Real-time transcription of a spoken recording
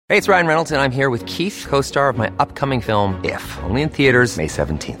Hey, it's Ryan Reynolds, and I'm here with Keith, co-star of my upcoming film, If, only in theaters May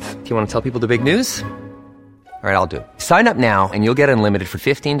 17th. Do you want to tell people the big news? All right, I'll do it. Sign up now and you'll get unlimited for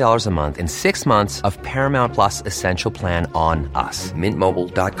 $15 a month and 6 months of Paramount Plus Essential Plan on us.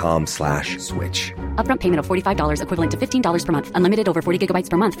 MintMobile.com/switch. Upfront payment of $45 equivalent to $15 per month. Unlimited over 40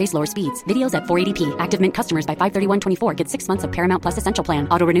 gigabytes per month. Face lower speeds. Videos at 480p. Active Mint customers by 531.24 get 6 months of Paramount Plus Essential Plan.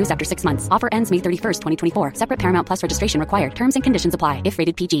 Auto renews after 6 months. Offer ends May 31st, 2024. Separate Paramount Plus registration required. Terms and conditions apply if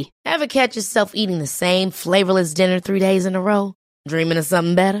rated PG. Ever catch yourself eating the same flavorless dinner 3 days in a row? Dreaming of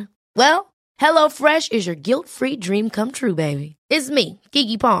something better? Well, HelloFresh is your guilt-free dream come true, baby. It's me,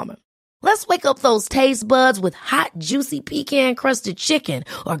 Keke Palmer. Let's wake up those taste buds with hot, juicy pecan-crusted chicken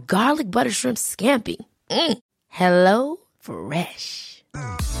or garlic butter shrimp scampi. Hello Fresh.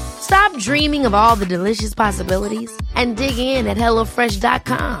 Stop dreaming of all the delicious possibilities and dig in at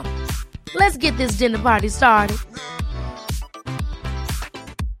HelloFresh.com. Let's get this dinner party started.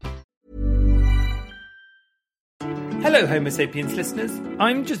 Hello, Homo sapiens listeners.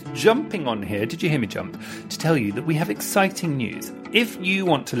 I'm just jumping on here, did you hear me jump, to tell you that we have exciting news. If you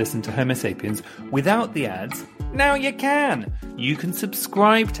want to listen to Homo sapiens without the ads, now you can. You can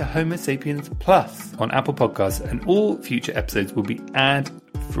subscribe to Homo sapiens Plus on Apple Podcasts, and all future episodes will be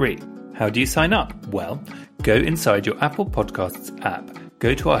ad-free. How do you sign up? Well, go inside your Apple Podcasts app,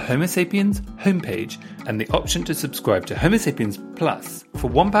 go to our Homo sapiens homepage, and the option to subscribe to Homo sapiens Plus for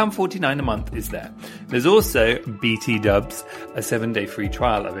 £1.49 a month is there. There's also BT Dubs, a 7-day free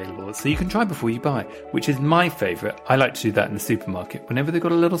trial available, so you can try before you buy, which is my favourite. I like to do that in the supermarket whenever they've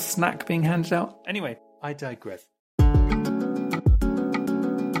got a little snack being handed out. Anyway, I digress.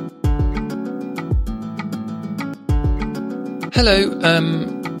 Hello,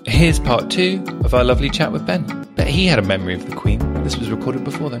 here's part 2 of our lovely chat with Ben. But he had a memory of the Queen. This was recorded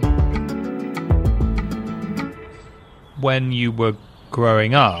before then. When you were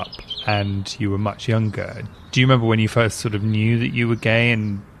growing up and you were much younger, do you remember when you first sort of knew that you were gay,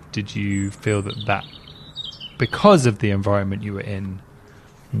 and did you feel that because of the environment you were in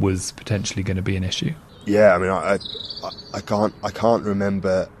was potentially going to be an issue? Yeah, I mean, I can't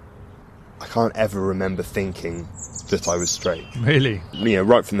ever remember thinking that I was straight. Really? You know,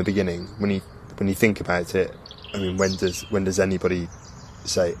 right from the beginning, when you think about it, I mean, when does anybody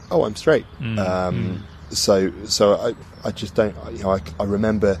say, "Oh, I'm straight"? So I just don't. You know, I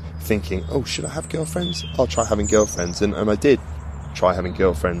remember thinking, "Oh, should I have girlfriends? I'll try having girlfriends," and I did try having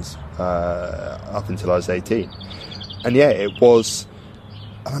girlfriends up until I was 18. And yeah, it was.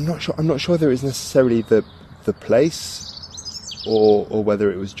 I'm not sure whether it was necessarily the place, or whether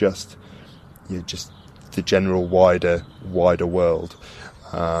it was just the general wider world.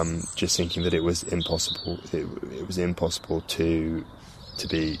 Just thinking that it was impossible. It was impossible to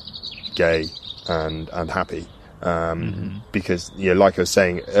be gay and happy, because like I was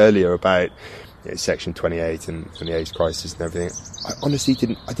saying earlier about Section 28 and the AIDS crisis and everything. I honestly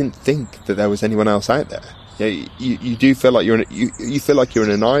didn't think that there was anyone else out there. You do feel like you feel like you're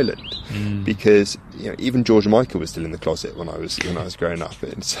in an island, because even George Michael was still in the closet when I was growing up,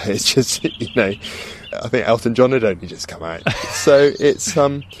 and so it's just I think Elton John had only just come out, so it's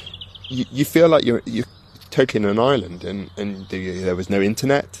you feel like you're totally in an island, and there was no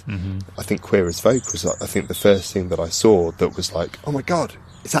internet. I think Queer as Folk was I think the first thing that I saw that was like, oh my god,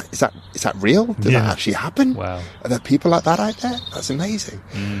 is that real? Did that actually happen? Wow. Are there people like that out there? That's amazing.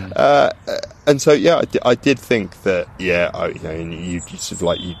 And so I did think that you sort of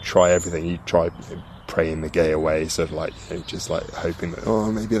like you try everything. You try praying the gay away, sort of like just like hoping that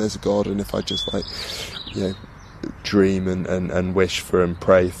maybe there's a God, and if I just like dream and wish for and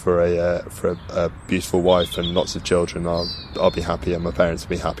pray for a beautiful wife and lots of children, I'll be happy, and my parents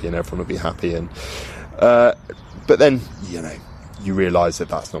will be happy, and everyone will be happy. And but then you realise that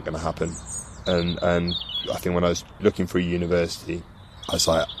that's not going to happen, and I think when I was looking for a university, I was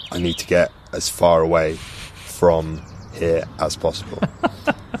like, I need to get as far away from here as possible.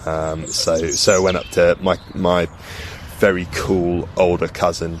 So I went up to my very cool older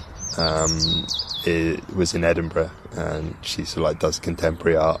cousin. It was in Edinburgh, and she sort of like does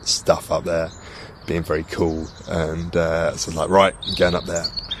contemporary art stuff up there, being very cool. And so I was like, right, I'm going up there,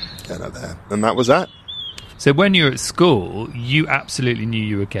 and that was that. So when you were at school, you absolutely knew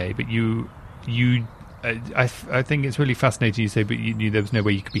you were gay, but I think it's really fascinating you say, but you knew there was no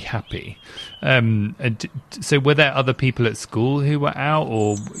way you could be happy. So were there other people at school who were out,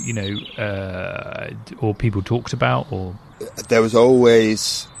 or or people talked about, or? There was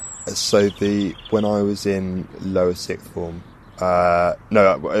always, when I was in lower sixth form, it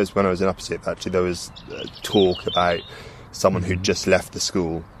was when I was in upper sixth, actually, there was talk about someone who'd just left the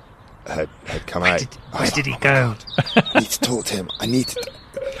school had come out. Where did he go? I need to talk to him. I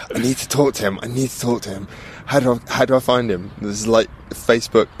I need to talk to him. How do I find him? There's like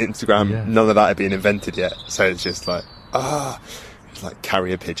Facebook, Instagram, none of that had been invented yet. So it's just like, it's like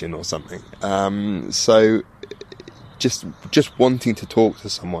carrier pigeon or something. So just wanting to talk to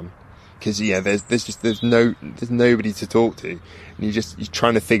someone. Because there's nobody to talk to, and you're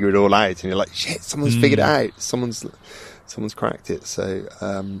trying to figure it all out, and you're like, shit, someone's figured it out, someone's cracked it. So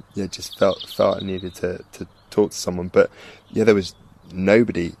just felt I needed to talk to someone, but there was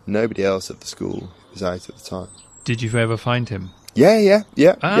nobody else at the school who was out at the time. Did you ever find him? Yeah.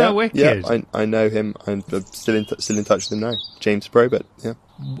 Wicked. Yeah, I know him. I'm still in touch with him now. James Probert. Yeah.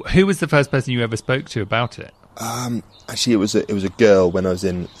 Who was the first person you ever spoke to about it? Actually, it was a girl when I was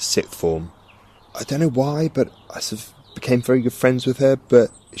in sixth form. I don't know why, but I sort of became very good friends with her, but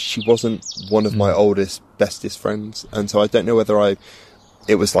she wasn't one of my bestest friends, and so I don't know whether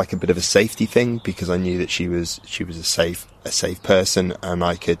it was like a bit of a safety thing, because I knew that she was a safe person, and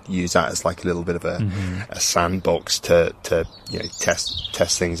I could use that as like a little bit of a sandbox to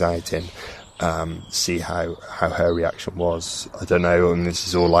test things out in. See how her reaction was. I don't know, and this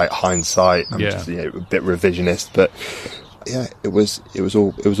is all like hindsight. I'm just a bit revisionist, but it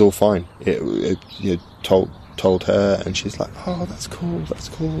was all fine. It told her, and she's like, oh, that's cool,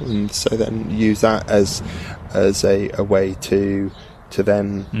 and so then use that as a way to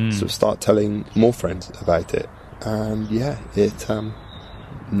then sort of start telling more friends about it, and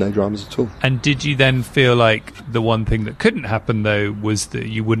no dramas at all. And did you then feel like the one thing that couldn't happen, though, was that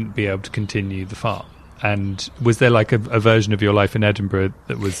you wouldn't be able to continue the farm? And was there like a version of your life in Edinburgh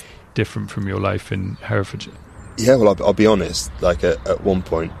that was different from your life in Herefordshire? Yeah, well, I'll be honest, like at one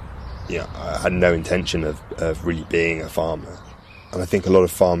point, I had no intention of really being a farmer. And I think a lot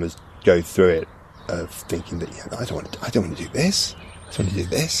of farmers go through it of thinking that, I don't want to do this. I want to do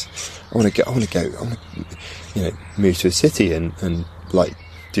this. I want to move to a city and like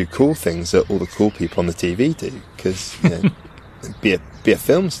do cool things that all the cool people on the TV do, because be a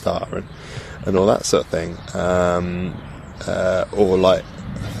film star and all that sort of thing. Or like,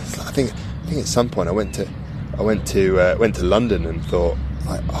 I think at some point I went to London and thought,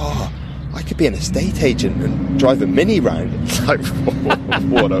 like, I could be an estate agent and drive a Mini round. It's like,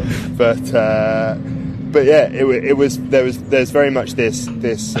 what a... But yeah, there's very much this,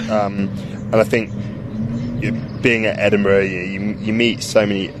 and I think being at Edinburgh, you meet so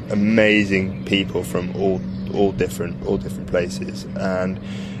many amazing people from all different places, and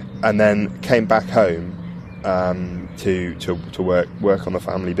then came back home to work on the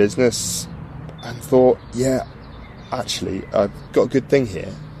family business, and thought, actually, I've got a good thing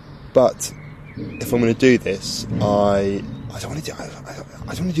here, but if I'm going to do this, I don't want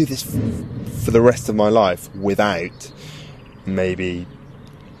to do this for the rest of my life without maybe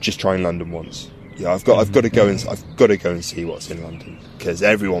just trying London once. I've got to go and see what's in London, because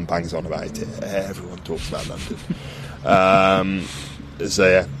everyone bangs on about it. Everyone talks about London.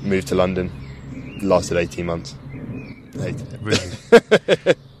 So moved to London. Lasted 18 months. Hated it.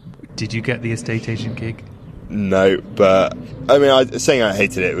 Really? Did you get the estate agent gig? No, but I mean, saying I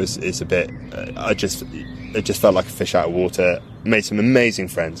hated it it's a bit. It just felt like a fish out of water. Made some amazing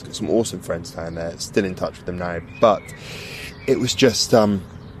friends, got some awesome friends down there. Still in touch with them now, but it was just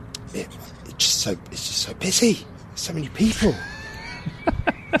it's just so busy. So many people.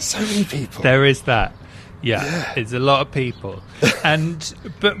 So many people. There is that. Yeah, it's a lot of people.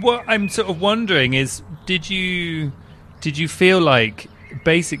 But what I'm sort of wondering is, did you feel like,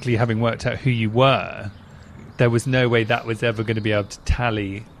 basically having worked out who you were, there was no way that was ever going to be able to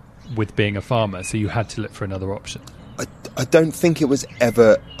tally with being a farmer, so you had to look for another option? I don't think it was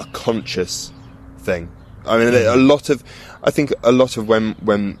ever a conscious thing. I mean, a lot of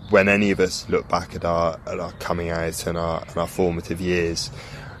when any of us look back at our coming out and our formative years,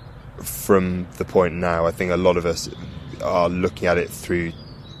 from the point now, I think a lot of us are looking at it through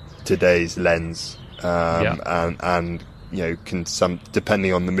today's lens, and can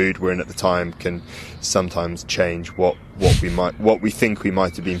depending on the mood we're in at the time, can sometimes change what we think we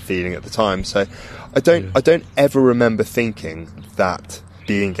might have been feeling at the time. So I don't ever remember thinking that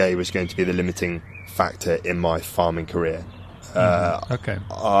being gay was going to be the limiting factor in my farming career. Okay.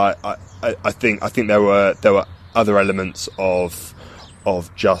 I think there were other elements of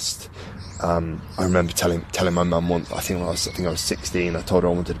just. I remember telling my mum once. I think I was 16. I told her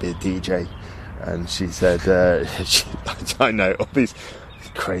I wanted to be a DJ, and she said, "I know all these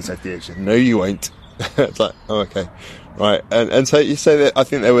crazy ideas." She said, "No, you won't." It's like, oh, okay, right. And so you say that. I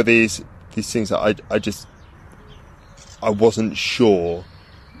think there were these things that I wasn't sure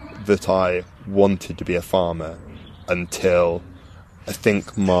that I wanted to be a farmer until I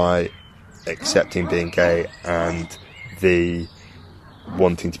think my accepting being gay and the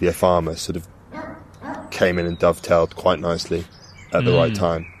wanting to be a farmer sort of came in and dovetailed quite nicely at the right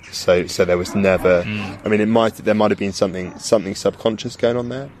time. So there was never. I mean, there might have been something subconscious going on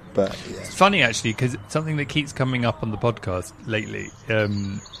there, but yeah. It's funny actually, because something that keeps coming up on the podcast lately.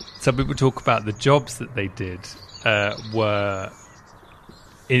 Some people talk about the jobs that they did were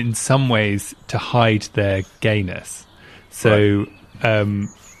in some ways to hide their gayness. So,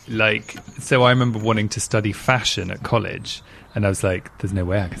 so I remember wanting to study fashion at college. And I was like, there's no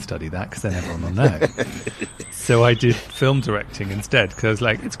way I can study that because then everyone will know. So I did film directing instead because I was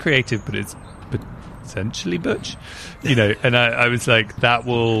like, it's creative, but it's potentially butch, And I was like, that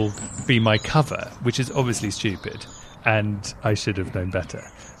will be my cover, which is obviously stupid. And I should have known better.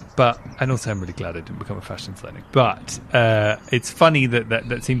 And also I'm really glad I didn't become a fashion designer. But it's funny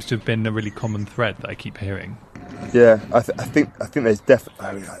that seems to have been a really common thread that I keep hearing. Yeah, I think there's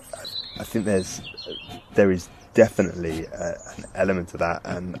definitely. I think there is definitely an element of that,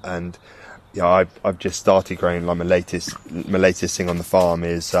 and I've just started growing. Like my latest thing on the farm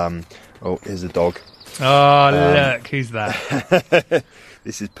is here's a dog. Look, who's that?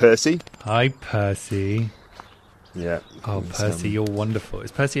 This is Percy. Hi, Percy. Yeah. Oh, Percy, you're wonderful.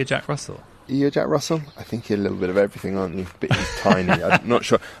 Is Percy a Jack Russell? Are you a Jack Russell? I think you're a little bit of everything, aren't you? But he's tiny. I'm not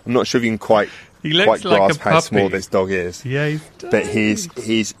sure if you can quite grasp how small this dog is. Yeah, he's tiny. But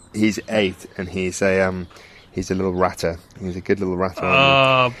he's 8, and he's a little ratter. He's a good little ratter.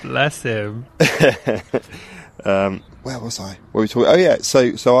 Oh, bless him. Where was I? What were we talking? Oh yeah.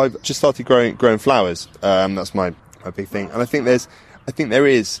 So I've just started growing flowers. That's my big thing, and I think there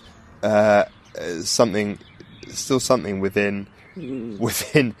is something within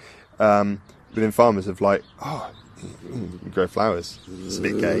farmers of like, you grow flowers. It's a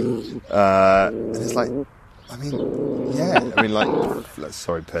bit gay, and it's like,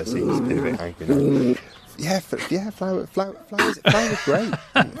 sorry, Percy, he's been a bit angry now. Flowers are great.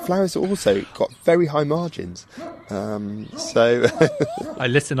 Flowers also got very high margins. I've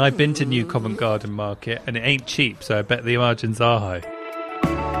been to New Covent Garden Market, and it ain't cheap, so I bet the margins are high.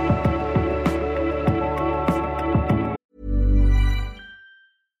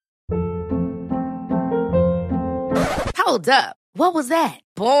 Hold up. What was that?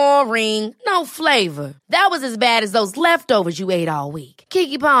 Boring. No flavor. That was as bad as those leftovers you ate all week.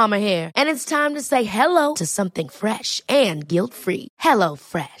 Keke Palmer here. And it's time to say hello to something fresh and guilt-free. Hello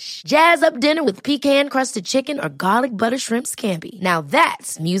Fresh. Jazz up dinner with pecan-crusted chicken or garlic butter shrimp scampi. Now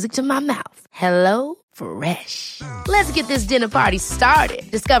that's music to my mouth. Hello Fresh. Let's get this dinner party started.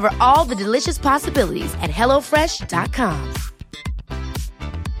 Discover all the delicious possibilities at HelloFresh.com.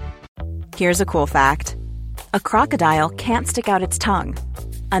 Here's a cool fact. A crocodile can't stick out its tongue.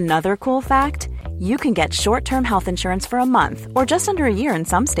 Another cool fact, you can get short-term health insurance for a month or just under a year in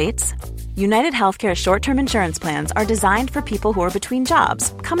some states. United Healthcare short-term insurance plans are designed for people who are between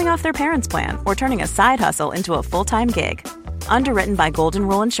jobs, coming off their parents' plan, or turning a side hustle into a full-time gig. Underwritten by Golden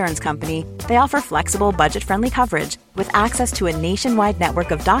Rule Insurance Company, they offer flexible, budget-friendly coverage with access to a nationwide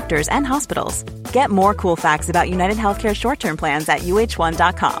network of doctors and hospitals. Get more cool facts about United Healthcare short-term plans at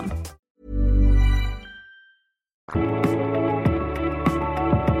uh1.com.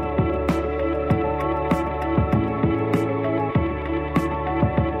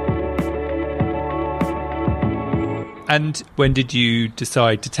 And when did you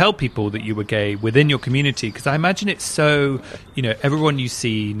decide to tell people that you were gay within your community? Because I imagine it's so, everyone you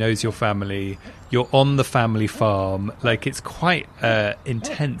see knows your family. You're on the family farm. Like, it's quite an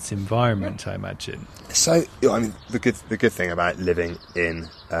intense environment, I imagine. So, the good thing about living in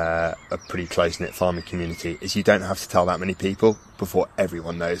a pretty close-knit farming community is you don't have to tell that many people before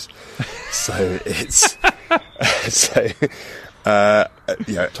everyone knows. So it's...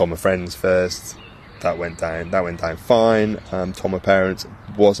 told my friends first. That went down fine. Told my parents,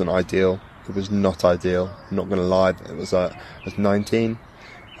 wasn't ideal. It was not ideal. I'm not going to lie. It was, I was 19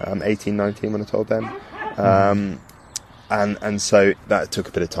 when I told them. And so that took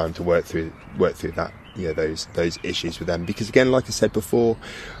a bit of time to work through that, those issues with them. Because again, like I said before,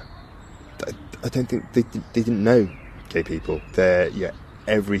 I don't think they didn't know gay people.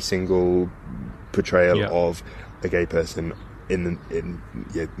 Every single portrayal of a gay person in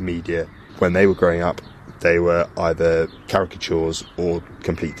media when they were growing up, they were either caricatures or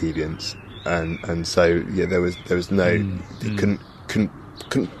complete deviants, and so there was no couldn't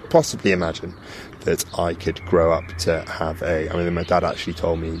possibly imagine that I could grow up to have my dad actually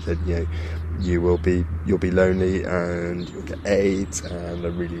told me, he said, you'll be lonely and you'll get AIDS, and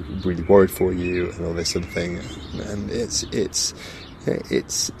I'm really, really worried for you, and all this sort of thing. And it's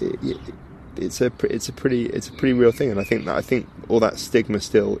a pretty real thing, and I think all that stigma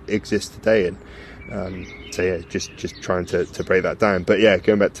still exists today, So yeah, just trying to break that down. But yeah,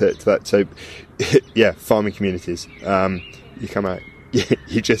 going back to that. So yeah, farming communities. You come out.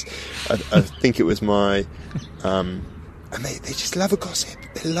 You just. I think it was my. And they just love a gossip.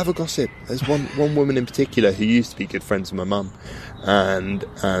 They love a gossip. There's one woman in particular who used to be good friends with my mum, and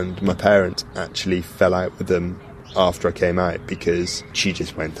my parents actually fell out with them after I came out because she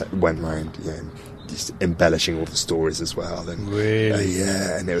just went round, just embellishing all the stories as well. And really,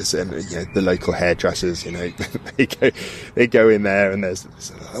 yeah, and it was the local hairdressers. They go in there and there's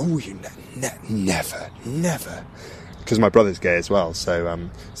never. Because my brother's gay as well, so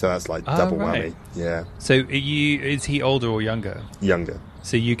that's like double whammy. Yeah. So is he older or younger? Younger.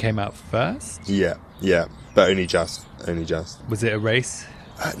 So you came out first? Yeah, but only just. Was it a race?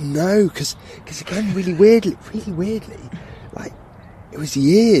 No, because again, really weirdly, like it was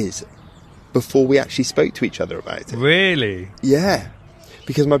years before we actually spoke to each other about it. Really? Yeah,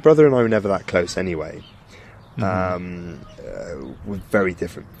 because my brother and I were never that close anyway. We're very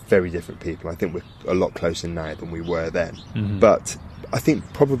different people. I think we're a lot closer now than we were then. But I think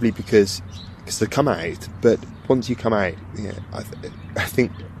probably because they come out. But once you come out, I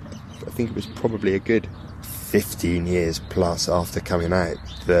think it was probably a good 15 years plus after coming out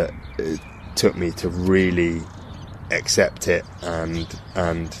that it took me to really accept it and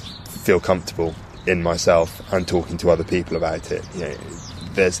feel comfortable in myself and talking to other people about it.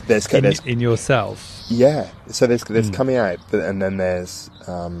 There's in yourself. Yeah, so there's coming out, and then there's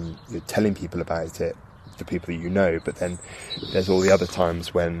you're telling people about it, the people that you know, but then there's all the other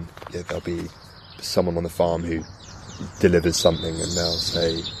times when there'll be someone on the farm who delivers something and they'll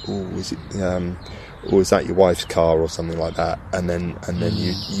say, "Oh, is that your wife's car?" or something like that, and then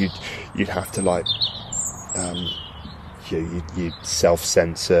you'd have to like you'd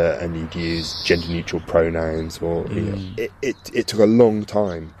self-censor and you'd use gender-neutral pronouns, or it took a long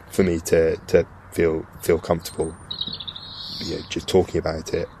time for me to feel comfortable, just talking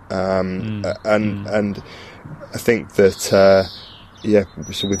about it. And I think that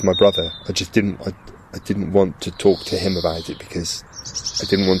so with my brother, I just didn't want to talk to him about it because I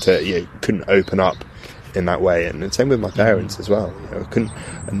didn't want to couldn't open up in that way. And the same with my parents as well.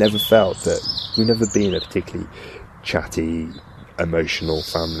 I never felt that we've never been a particularly chatty, emotional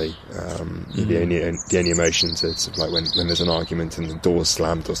family. The only emotions are sort of like when there's an argument and the door's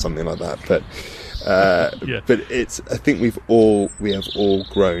slammed or something like that. But but I think we have all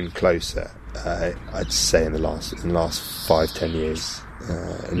grown closer. I'd say in the last 5-10 years,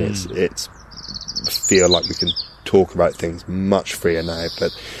 and it's feel like we can talk about things much freer now.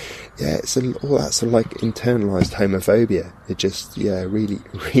 But yeah, it's all that sort of like internalized homophobia. It just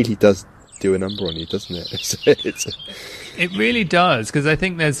really does do a number on you, doesn't it? It really does, because I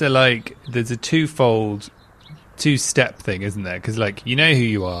think there's a two-step thing, isn't there? Because you know who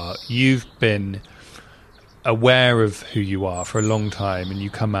you are, you've been aware of who you are for a long time, and you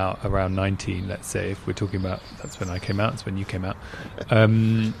come out around 19, let's say, if we're talking about that's when I came out, that's when you came out.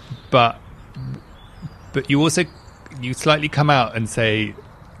 But you slightly come out and say,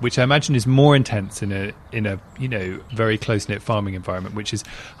 which I imagine is more intense in a very close-knit farming environment, which is,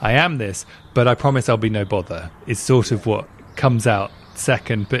 I am this, but I promise I'll be no bother, is sort of what comes out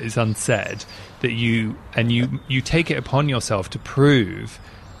second, but it's unsaid, that you take it upon yourself to prove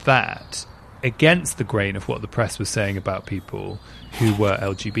that, against the grain of what the press was saying about people who were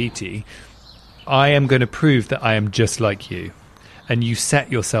LGBT, I am going to prove that I am just like you. And you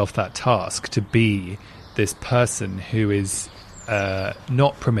set yourself that task to be this person who is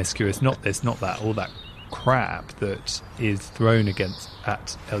not promiscuous, not this, not that, all that crap that is thrown at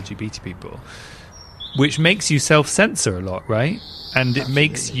LGBT people, which makes you self-censor a lot, right? And it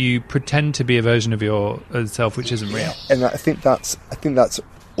makes you pretend to be a version of yourself which isn't real. And I think that's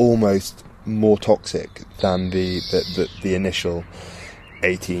almost more toxic than the initial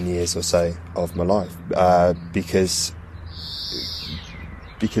 18 years or so of my life, because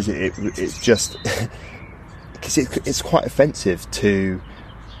it's just. Because it's quite offensive to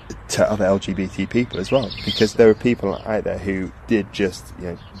other LGBT people as well, because there are people out there who did just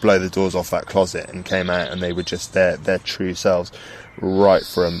blow the doors off that closet and came out and they were just their true selves right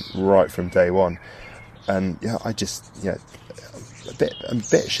from day one. And I'm a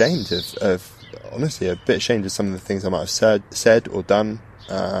bit ashamed of honestly a bit ashamed of some of the things I might have said or done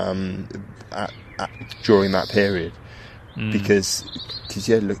during that period. Because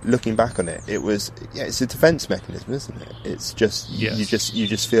looking back on it, it's a defense mechanism, isn't it? It's just you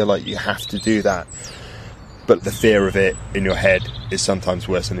just feel like you have to do that, but the fear of it in your head is sometimes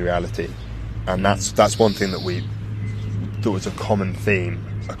worse than the reality, and that's one thing that was a common theme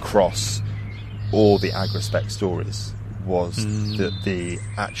across all the Agrespect stories, was that the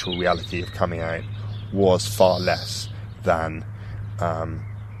actual reality of coming out was far less than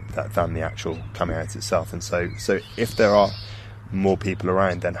the actual coming out itself. And so if there are more people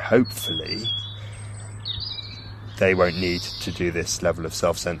around, then hopefully they won't need to do this level of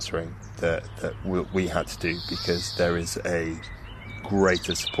self-censoring that we had to do, because there is a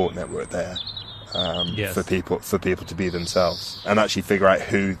greater support network there for people to be themselves and actually figure out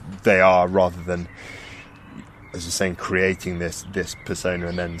who they are, rather than, as you're saying, creating this persona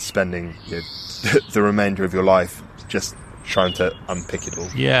and then spending the remainder of your life just trying to unpick it all.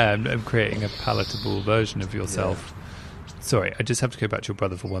 Yeah, and creating a palatable version of yourself. Yeah. Sorry, I just have to go back to your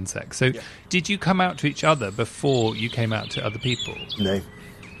brother for one sec. So, Did you come out to each other before you came out to other people? No.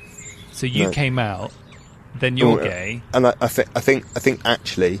 So you came out, then you're gay, and I think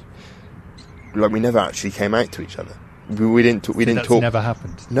actually, like, we never actually came out to each other. We didn't talk. Never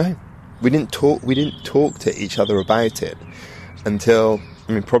happened. No, we didn't talk. We didn't talk to each other about it until,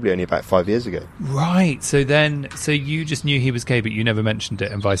 probably only about 5 years ago. Right. So you just knew he was gay, but you never mentioned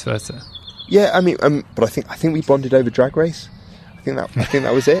it, and vice versa. Yeah, but I think we bonded over Drag Race. I think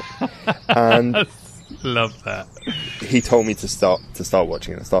that was it. And love that. He told me to start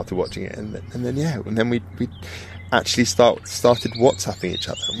watching it. I started watching it, and then we actually started WhatsApping each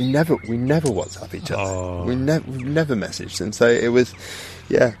other. We never WhatsApp each other. Oh. We never messaged, and so it was,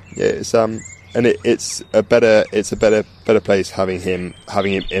 it's and it's a better place having him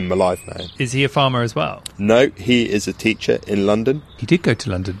in my life now. Is he a farmer as well? No, he is a teacher in London. He did go to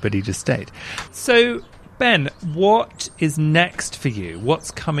London, but he just stayed. So, Ben, what is next for you?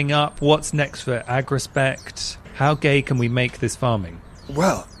 What's coming up? What's next for AgRespect? How gay can we make this farming?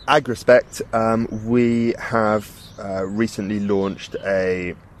 Well, AgRespect, we have recently launched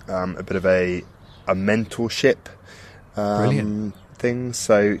a bit of a mentorship thing.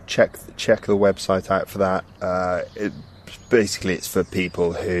 So check the website out for that. It's for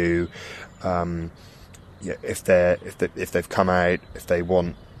people who, if they've come out, if they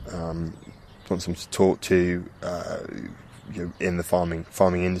want someone to talk to, in the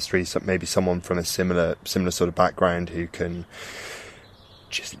farming industry, so maybe someone from a similar sort of background who can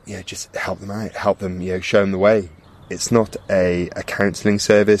just help them out, help them, show them the way. It's not a counselling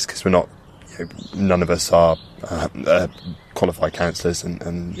service, because we're not, none of us are qualified counsellors,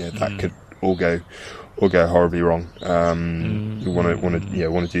 and that could all go horribly wrong. You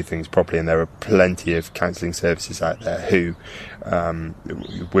want to do things properly, and there are plenty of counselling services out there who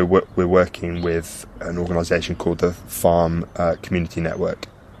we're working with an organisation called the Farm Community Network.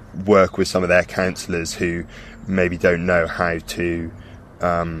 Work with some of their counsellors who maybe don't know how to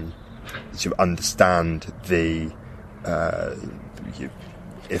understand the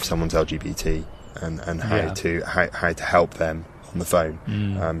if someone's LGBT and how to help them on the phone,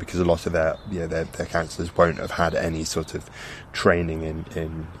 because a lot of their counsellors won't have had any sort of training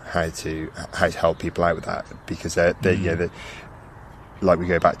in how to help people out with that, because they're like, we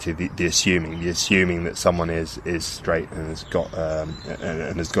go back to the assuming that someone is straight and has got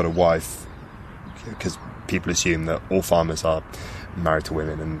a wife, because people assume that all farmers are married to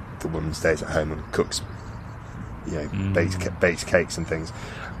women and the woman stays at home and cooks, bakes cakes and things.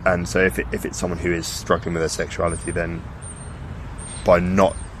 And so if it's someone who is struggling with their sexuality, then by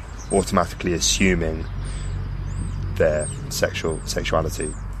not automatically assuming their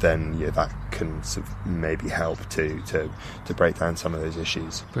sexuality, then that can sort of maybe help to break down some of those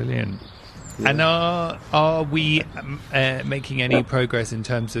issues. Brilliant. Yeah. And are we making any progress in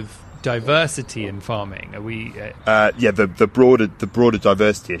terms of diversity in farming? Are we? The broader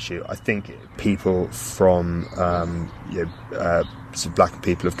diversity issue. I think people from sort of black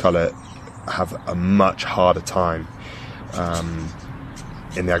people of colour have a much harder time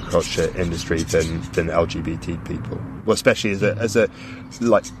in the agriculture industry than LGBT people. Well, especially as a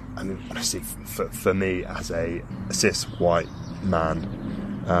honestly, for me as a cis white man,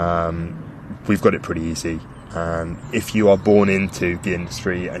 we've got it pretty easy. And if you are born into the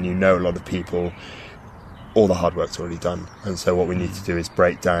industry and you know a lot of people, all the hard work's already done. And so what we need to do is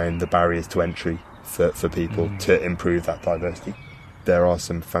break down the barriers to entry for people to improve that diversity. There are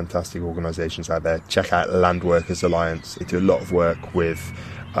some fantastic organisations out there. Check out Land Workers Alliance. They do a lot of work with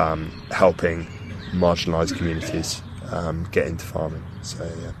helping marginalised communities get into farming. So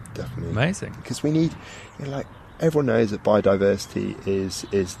yeah, definitely amazing. Because we need, everyone knows that biodiversity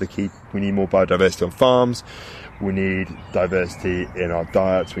is the key. We need more biodiversity on farms. We need diversity in our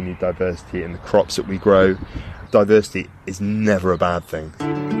diets. We need diversity in the crops that we grow. Diversity is never a bad thing.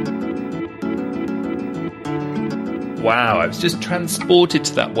 Wow, I was just transported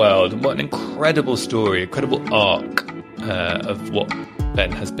to that world. And what an incredible story, incredible arc of what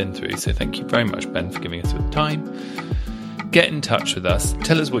Ben has been through. So thank you very much, Ben, for giving us your time. get in touch with us.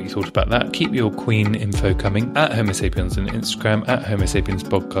 Tell us what you thought about that. Keep your Queen info coming at Homo Sapiens on Instagram, at Homo Sapiens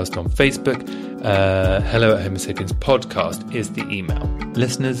Podcast on Facebook. Hello at Homo Sapiens Podcast is the email.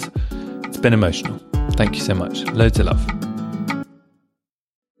 Listeners, it's been emotional. Thank you so much. Loads of love.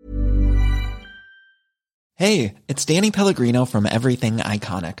 Hey, it's Danny Pellegrino from Everything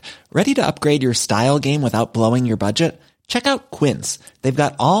Iconic. Ready to upgrade your style game without blowing your budget? Check out Quince. They've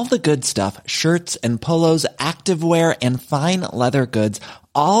got all the good stuff, shirts and polos, activewear, and fine leather goods,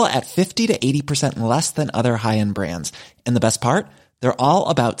 all at 50 to 80% less than other high-end brands. And the best part? They're all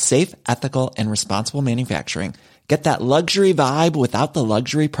about safe, ethical, and responsible manufacturing. Get that luxury vibe without the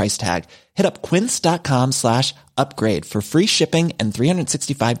luxury price tag. Hit up quince.com/upgrade for free shipping and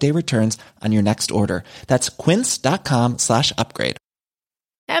 365-day returns on your next order. That's quince.com/upgrade.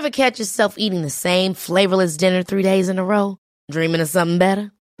 Ever catch yourself eating the same flavorless dinner 3 days in a row? Dreaming of something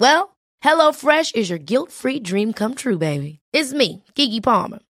better? Well, HelloFresh is your guilt-free dream come true, baby. It's me, Keke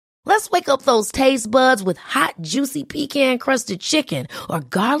Palmer. Let's wake up those taste buds with hot, juicy pecan-crusted chicken or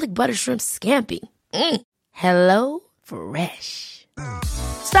garlic butter shrimp scampi. Hello Fresh.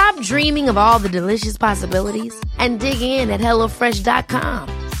 Stop dreaming of all the delicious possibilities and dig in at HelloFresh.com.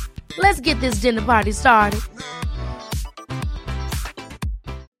 Let's get this dinner party started.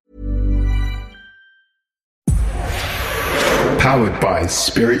 Powered by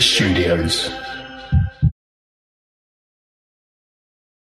Spirit Studios.